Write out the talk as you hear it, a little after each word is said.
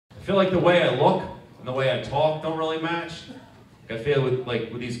I feel like the way I look and the way I talk don't really match. I feel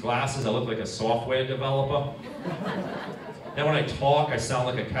with these glasses, I look like a software developer. Then when I talk, I sound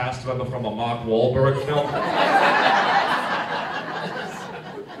like a cast member from a Mark Wahlberg film.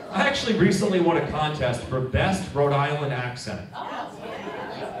 I actually recently won a contest for Best Rhode Island Accent.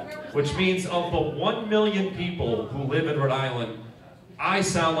 Which means of the 1 million people who live in Rhode Island, I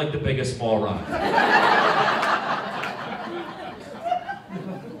sound like the biggest moron.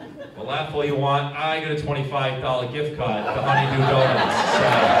 Well, laugh all you want. I get a $25 gift card to Honeydew Donuts.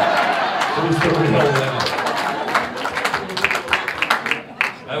 So, who's the real winner?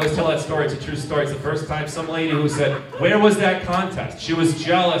 I always tell that story. It's a true story. It's the first time some lady who said, "Where was that contest?" She was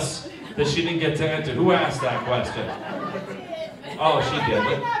jealous that she didn't get to enter. Who asked that question? Oh, she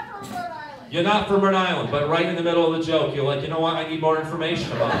did. You're not from Rhode Island, but right in the middle of the joke, you're like, you know what? I need more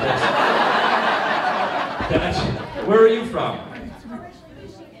information about this. Where are you from?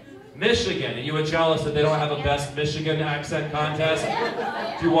 Michigan, and you were jealous that they don't have a Best Michigan Accent contest?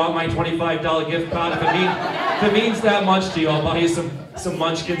 Do you want my $25 gift card? If it means that much to you, I'll buy you some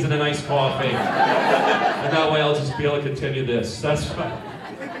munchkins and a nice coffee. And that way I'll just be able to continue this. That's fine.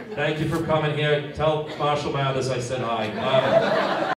 Thank you for coming here. Tell Marshall Mathers I said hi.